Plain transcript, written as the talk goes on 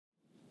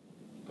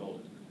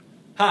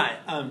Hi,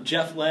 I'm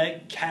Jeff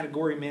Legg,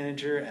 Category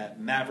Manager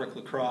at Maverik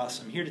Lacrosse.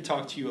 I'm here to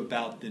talk to you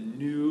about the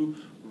new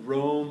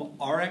Rome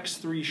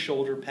RX3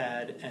 Shoulder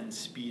Pad and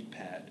Speed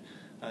Pad.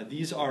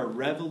 These are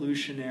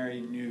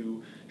revolutionary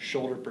new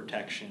shoulder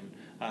protection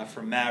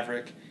from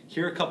Maverik.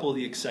 Here are a couple of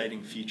the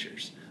exciting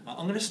features.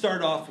 I'm going to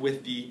start off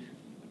with the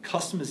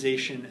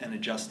customization and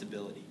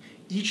adjustability.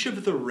 Each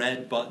of the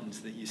red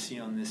buttons that you see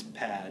on this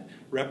pad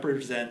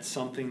represents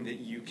something that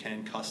you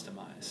can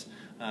customize.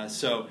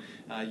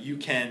 You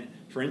can,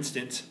 for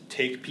instance,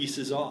 take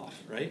pieces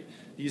off, right?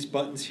 These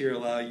buttons here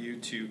allow you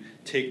to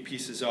take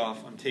pieces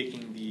off. I'm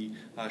taking the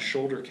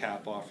shoulder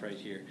cap off right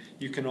here.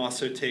 You can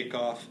also take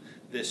off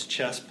this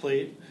chest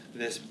plate,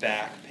 this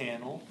back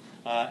panel,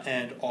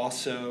 and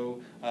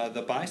also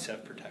the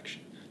bicep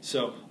protection.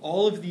 So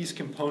all of these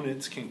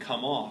components can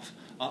come off,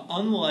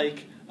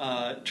 unlike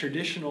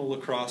traditional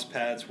lacrosse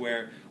pads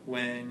where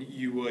when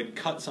you would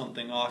cut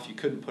something off you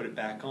couldn't put it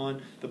back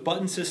on. The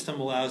button system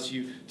allows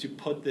you to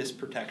put this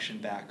protection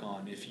back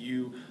on. If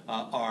you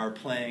are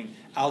playing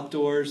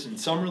outdoors in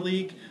summer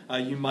league,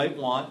 you might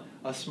want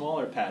a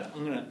smaller pad.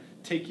 I'm going to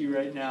take you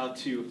right now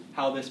to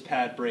how this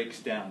pad breaks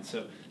down.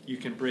 So you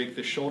can break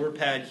the shoulder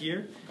pad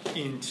here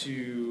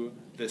into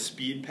the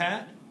speed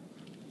pad.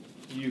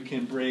 You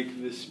can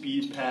break the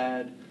speed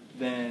pad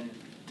then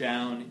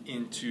down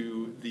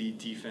into the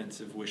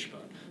defensive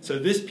wishbone. So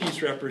this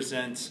piece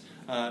represents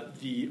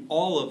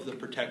all of the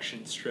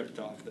protection stripped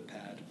off the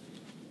pad.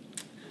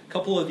 A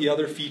couple of the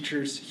other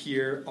features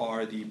here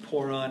are the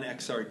Poron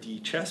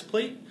XRD chest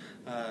plate,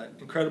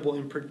 incredible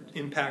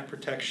impact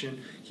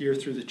protection here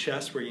through the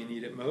chest where you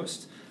need it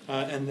most,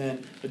 and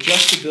then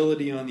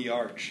adjustability on the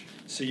arch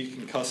so you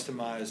can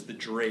customize the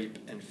drape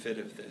and fit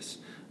of this.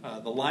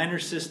 The liner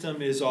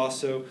system is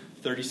also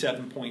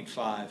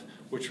 37.5,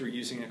 which we're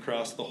using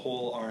across the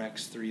whole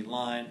RX3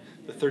 line.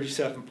 The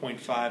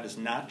 37.5 is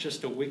not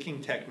just a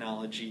wicking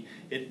technology,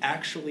 it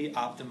actually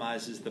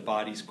optimizes the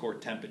body's core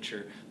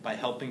temperature by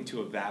helping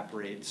to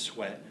evaporate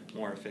sweat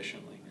more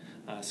efficiently.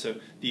 So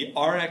the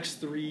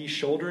RX3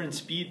 shoulder and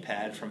speed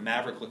pad from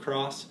Maverik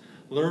Lacrosse.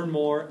 Learn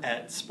more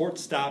at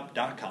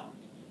SportStop.com.